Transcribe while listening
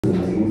Oh,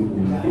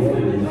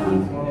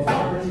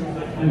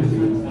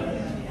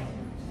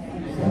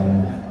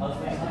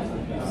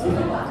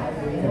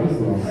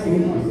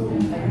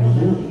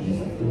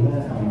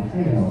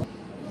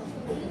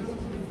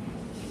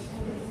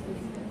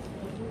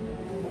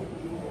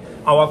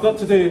 I've got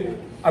to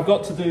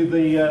do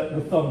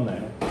the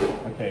thumbnail.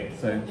 Okay,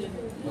 so.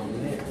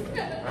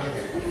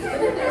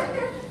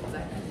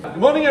 Good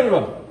morning,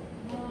 everyone.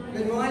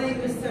 Good morning,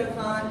 Mr.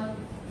 Khan.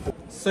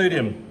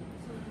 Sodium,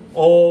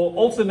 or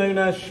also known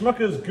as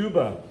Schmucker's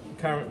Goober,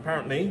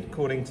 apparently,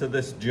 according to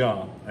this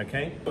jar.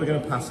 Okay, we're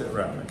going to pass it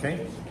around.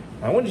 Okay,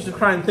 I want you to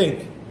try and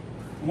think,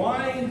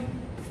 why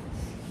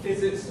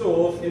is it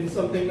stored in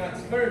something that's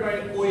very,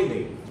 very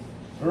oily?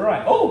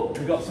 Right. Oh,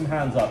 we got some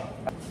hands up.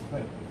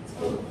 Wait.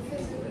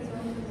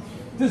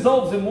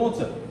 Dissolves in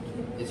water.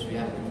 It's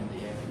reactive in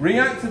the air.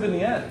 Reactive in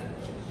the air.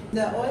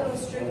 The oil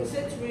restricts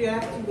it,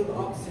 reacting with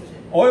oxygen.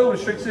 Oil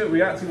restricts it,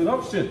 reacting with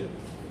oxygen.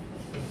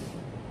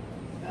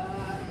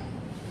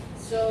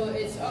 So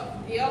it's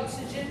the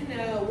oxygen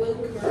will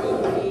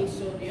corrode the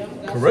sodium.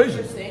 That's Corrosion.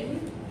 the first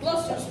thing.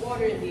 Plus there's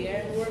water in the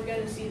air, and we're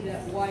going to see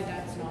that why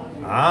that's not.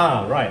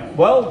 Ah, right.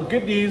 Well, the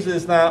good news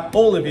is that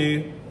all of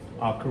you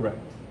are correct.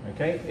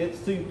 Okay,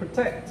 it's to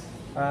protect.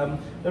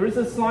 There is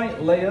a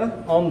slight layer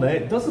on there.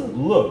 It doesn't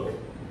look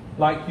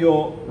like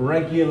your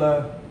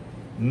regular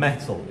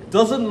metal. It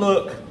doesn't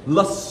look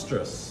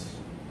lustrous,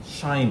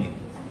 shiny.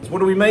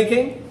 What are we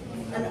making?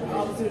 An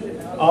observation.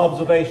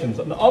 Observations.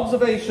 And the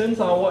observations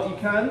are what you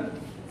can?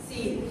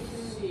 See.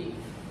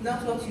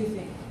 Not what you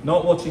think.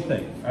 Not what you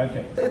think.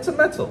 Okay. It's a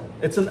metal.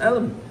 It's an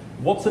element.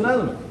 What's an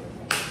element?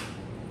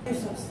 A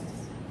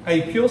substance.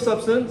 A pure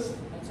substance.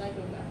 A type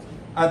of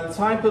atom. A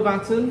type of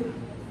atom.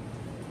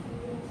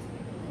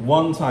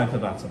 One type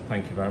of atom.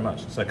 Thank you very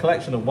much. So a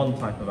collection of one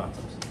type of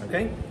atoms.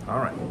 Okay? All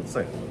right.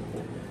 So,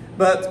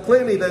 but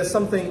clearly there's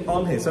something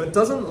on here. So it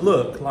doesn't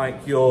look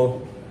like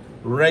your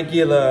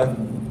regular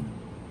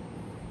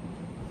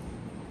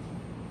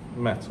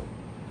metal.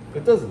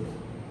 It doesn't.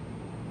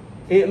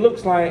 It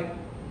looks like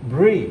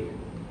brie.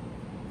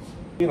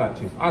 You like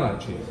cheese? I like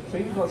cheese. So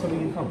you've got something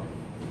in common.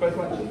 You both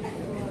like cheese?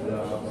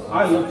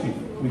 I love cheese.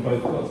 We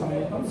both got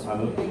something in common. I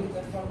love cheese.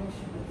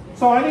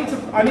 So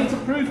I need to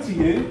prove to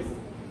you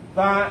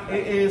that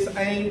it is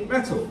a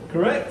metal,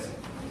 correct?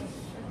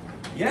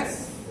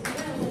 Yes?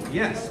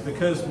 Yes,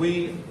 because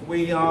we're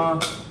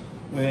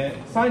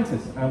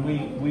scientists and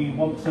we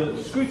want to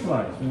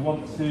scrutinize, we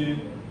want to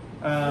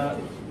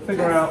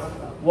figure out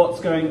what's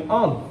going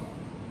on.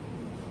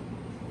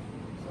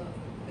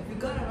 If you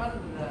got it out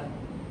of the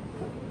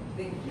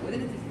thing,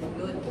 wouldn't it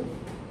explode?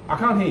 I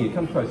can't hear you,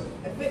 come close.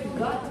 If it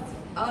got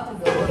out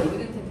of the oil,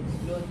 wouldn't it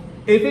explode?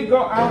 If it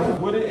got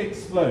out, would it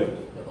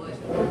explode? The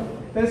oil.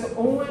 There's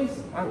always,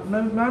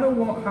 no matter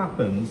what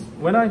happens,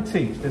 when I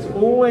teach, there's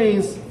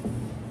always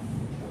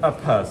a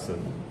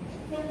person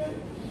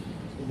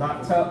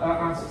that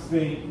asks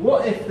me,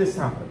 what if this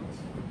happens?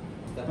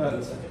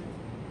 But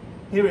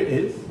here it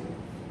is.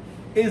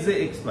 Is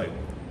it exploding?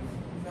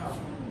 No.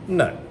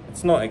 No,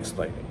 it's not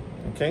exploding.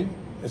 Okay,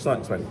 it's not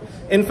exploding.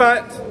 In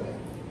fact,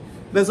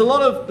 there's a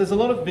lot of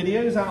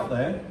videos out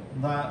there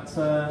that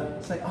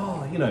say,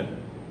 oh, you know,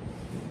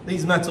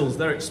 these metals,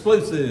 they're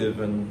explosive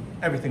and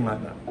everything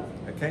like that.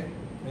 Okay,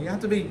 you have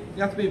to be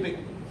a bit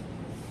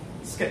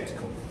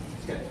skeptical.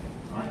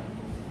 All right.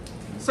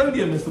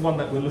 Sodium is the one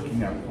that we're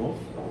looking out for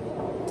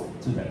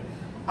today.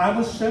 I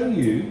will show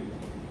you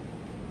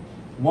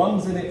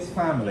ones in its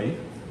family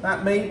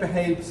that may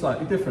behave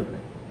slightly differently.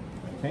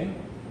 Okay,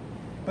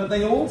 but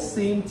they all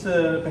seem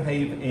to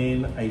behave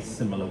in a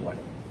similar way.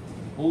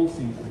 All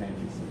seem to behave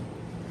in a similar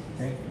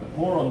way. Okay, but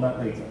more on that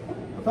later.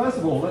 But first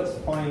of all, let's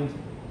find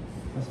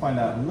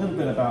out a little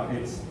bit about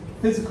its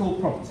physical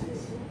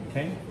properties.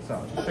 Okay, so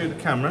I'll just show you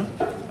the camera,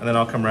 and then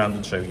I'll come around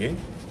and show you.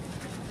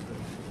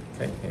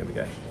 Okay, here we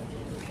go.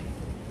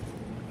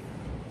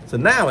 So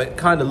now it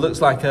kind of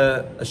looks like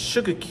a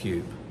sugar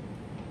cube.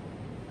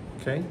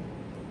 Okay,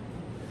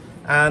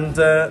 and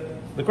the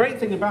great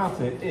thing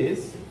about it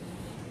is,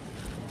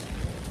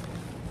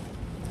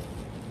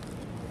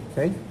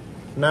 okay,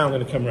 now I'm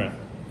going to come around.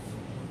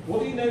 What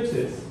do you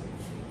notice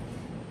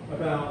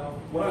about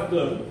what I've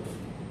done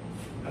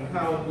and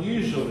how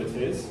unusual it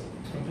is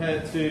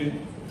compared to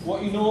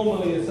what you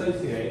normally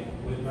associate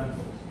with metals?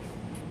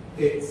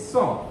 It's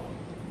soft.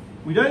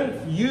 We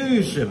don't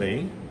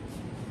usually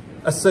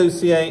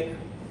associate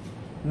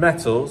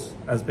metals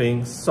as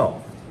being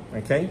soft,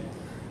 okay?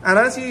 And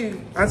as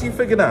you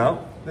figured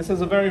out, this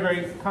has a very,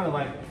 very kind of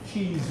like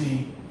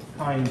cheesy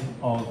kind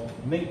of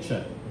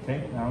nature,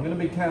 okay? Now I'm going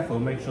to be careful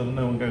and make sure that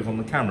no one goes on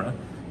the camera.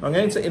 I'm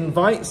going to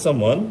invite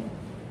someone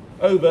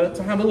over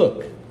to have a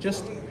look.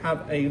 Just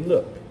have a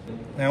look.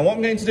 Now what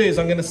I'm going to do is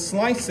I'm going to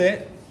slice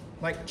it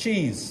like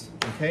cheese,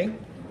 okay?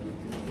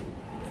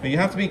 But you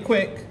have to be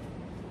quick.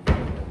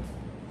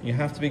 You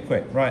have to be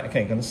quick. Right,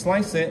 okay, I'm going to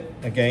slice it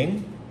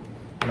again.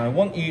 And I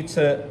want you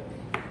to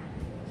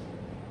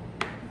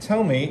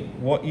tell me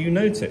what you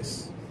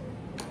notice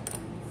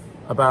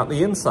about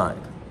the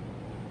inside.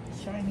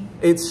 Shiny.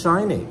 It's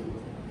shiny,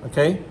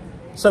 okay?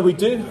 So we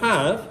do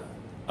have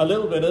a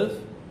little bit of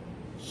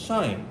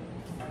shine.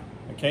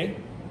 Okay?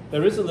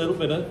 There is a little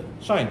bit of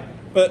shine.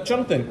 But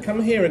Jonathan,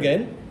 come here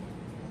again.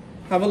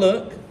 Have a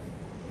look.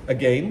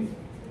 Again.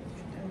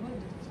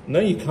 No,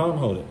 you can't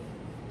hold it.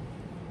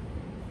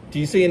 Do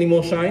you see any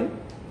more shine?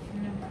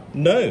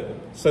 No.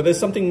 So there's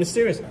something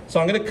mysterious. So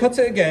I'm going to cut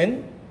it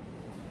again.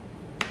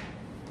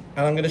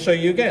 And I'm going to show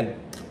you again.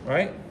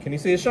 Right? Can you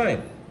see a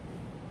shine?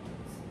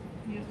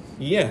 Yes.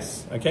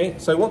 Yes. Okay.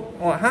 So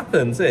what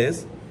happens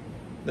is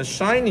the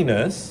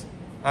shininess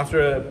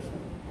after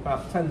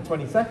about 10 to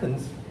 20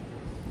 seconds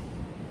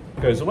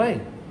goes away.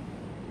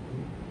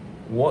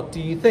 What do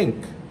you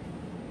think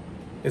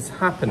is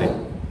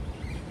happening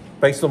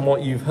based on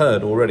what you've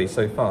heard already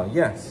so far?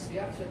 Yes.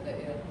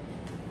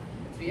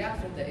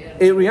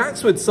 It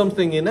reacts with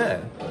something in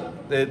air.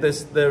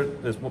 There's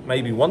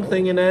maybe one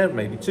thing in there,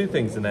 maybe two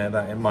things in there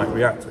that it might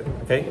react with,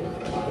 okay?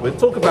 We'll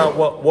talk about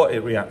what it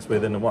reacts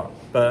with in a while.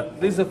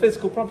 But these are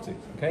physical properties,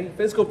 okay?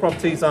 Physical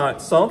properties are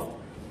it's soft,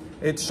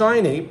 it's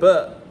shiny,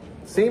 but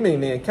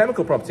seemingly a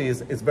chemical property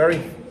is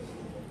very,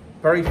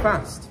 very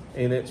fast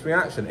in its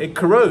reaction. It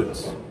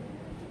corrodes.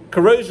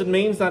 Corrosion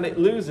means that it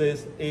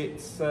loses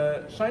its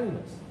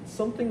shininess.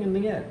 Something in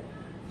the air.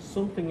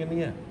 Something in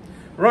the air.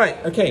 Right,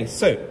 okay,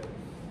 so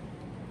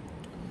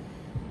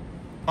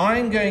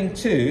I'm going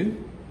to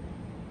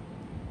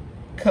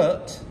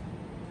cut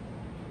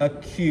a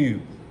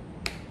cube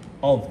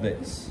of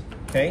this,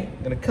 okay?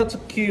 I'm going to cut a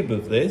cube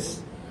of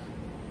this,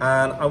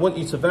 and I want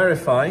you to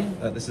verify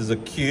that this is a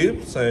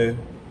cube. So,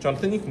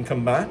 Jonathan, you can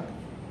come back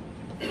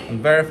and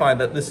verify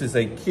that this is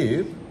a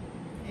cube.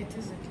 It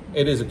is a cube.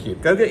 It is a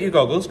cube. Go get your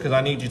goggles, because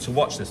I need you to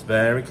watch this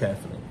very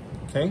carefully,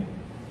 okay?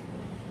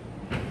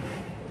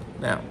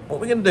 Now, what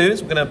we're going to do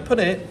is we're going to put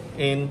it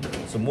in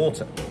some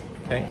water,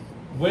 okay?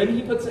 When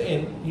he puts it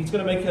in, he's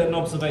going to make an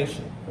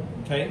observation,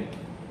 okay?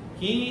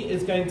 He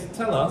is going to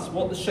tell us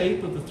what the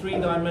shape of the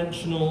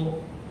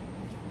three-dimensional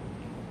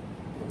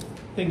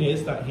thing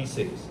is that he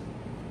sees,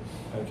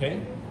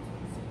 okay?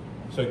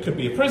 So it could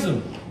be a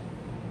prism,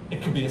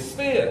 it could be a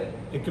sphere,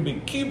 it could be a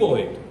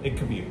cuboid, it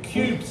could be a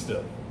cube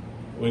still.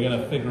 We're going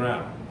to figure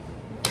out.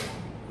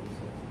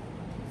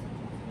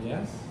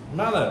 Yes?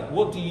 Malak,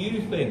 what do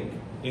you think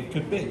it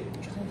could be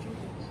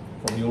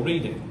from your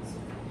reading?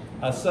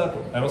 A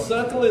circle. Now a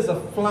circle is a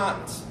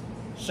flat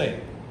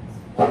shape.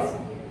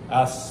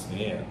 A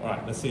sphere.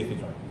 Alright, let's see if he's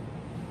right.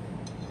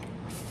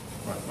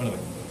 Right, run away.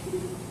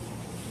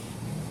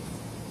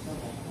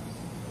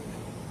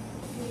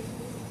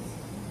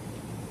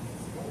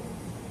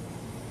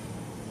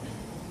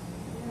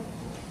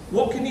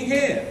 What can you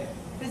hear?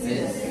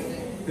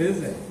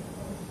 Fizzing.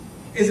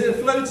 Is it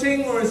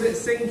floating or is it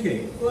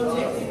sinking?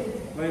 Floating.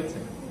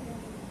 Floating.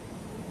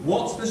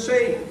 What's the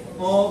shape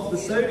of the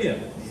sodium?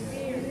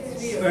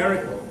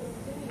 Spherical.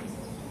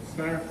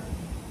 Spherical.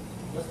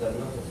 Must have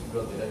not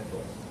exploded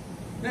electrons.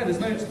 No, there's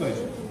no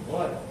explosion.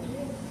 Why?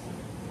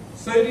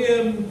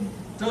 Sodium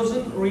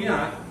doesn't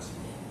react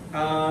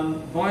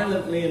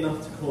violently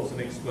enough to cause an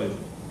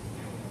explosion.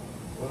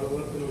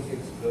 What can we see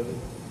exploded?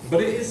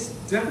 But it is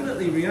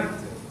definitely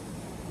reactive.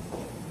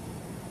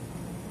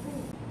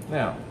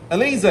 Now,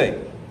 Elise,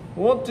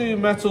 what do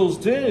metals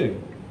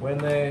do when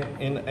they're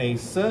in a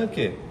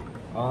circuit?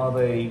 Are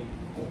they,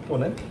 go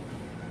on then,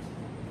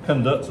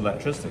 conduct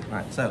electricity?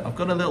 Right, so I've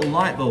got a little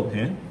light bulb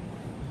here.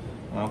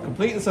 I'll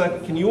complete the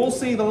circuit. Can you all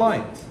see the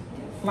light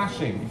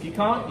flashing? If you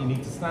can't, you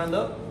need to stand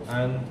up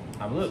and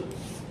have a look,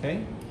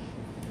 okay?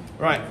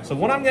 Right, so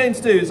what I'm going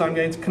to do is I'm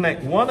going to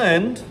connect one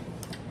end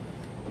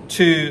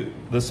to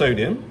the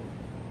sodium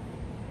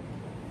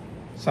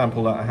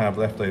sample that I have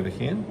left over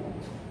here.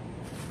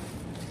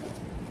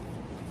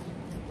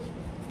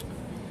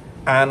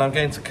 And I'm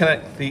going to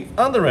connect the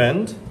other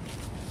end.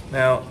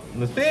 Now,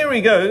 the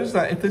theory goes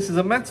that if this is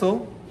a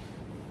metal,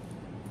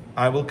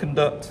 I will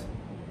conduct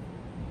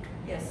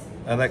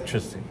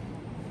electricity.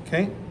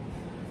 Okay?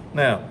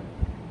 Now,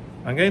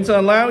 I'm going to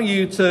allow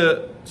you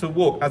to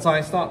walk as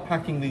I start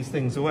packing these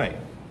things away.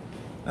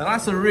 Now,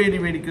 that's a really,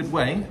 really good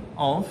way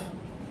of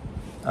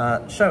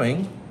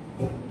showing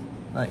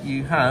that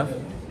you have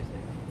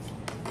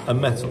a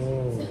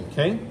metal.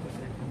 Okay?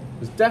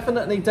 It's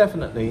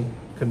definitely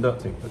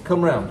conducting. But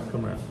come round.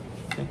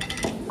 Okay?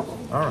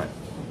 All right.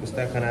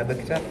 Ustaz, can I have a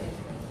picture?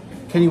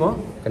 Can you what?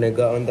 Can I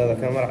go under the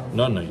camera?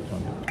 No, you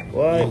can't.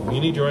 Why?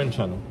 You need your own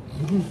channel.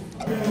 I'm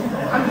just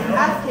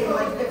asking,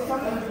 like,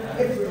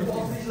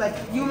 if like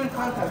human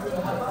contact.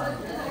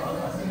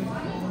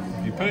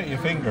 You put your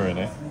finger in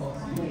it,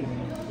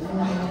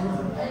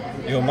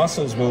 your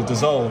muscles will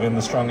dissolve in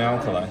the strong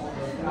alkali.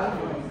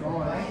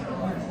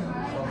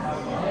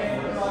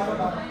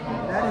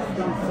 That is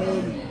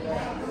insane.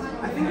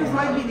 I think this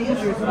might be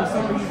dangerous for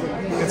some reason.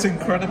 It's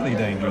incredibly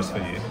dangerous for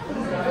you.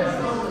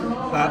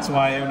 That's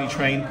why only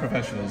trained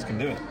professionals can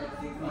do it.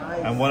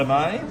 Nice. And what am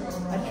I? A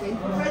trained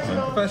I'm a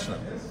professional. professional.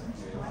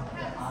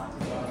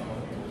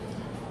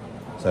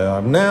 So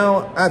I've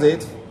now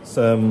added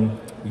some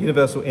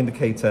universal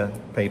indicator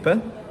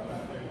paper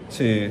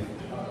to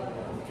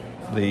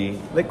the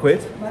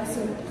liquid.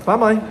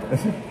 Bye-bye.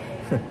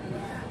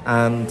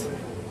 and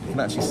you can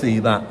actually see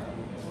that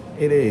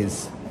it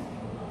is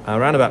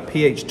around about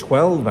pH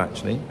 12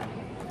 actually,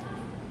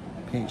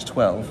 pH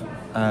 12,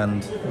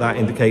 and that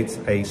indicates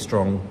a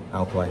strong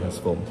alkali has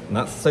formed, and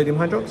that's sodium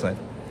hydroxide.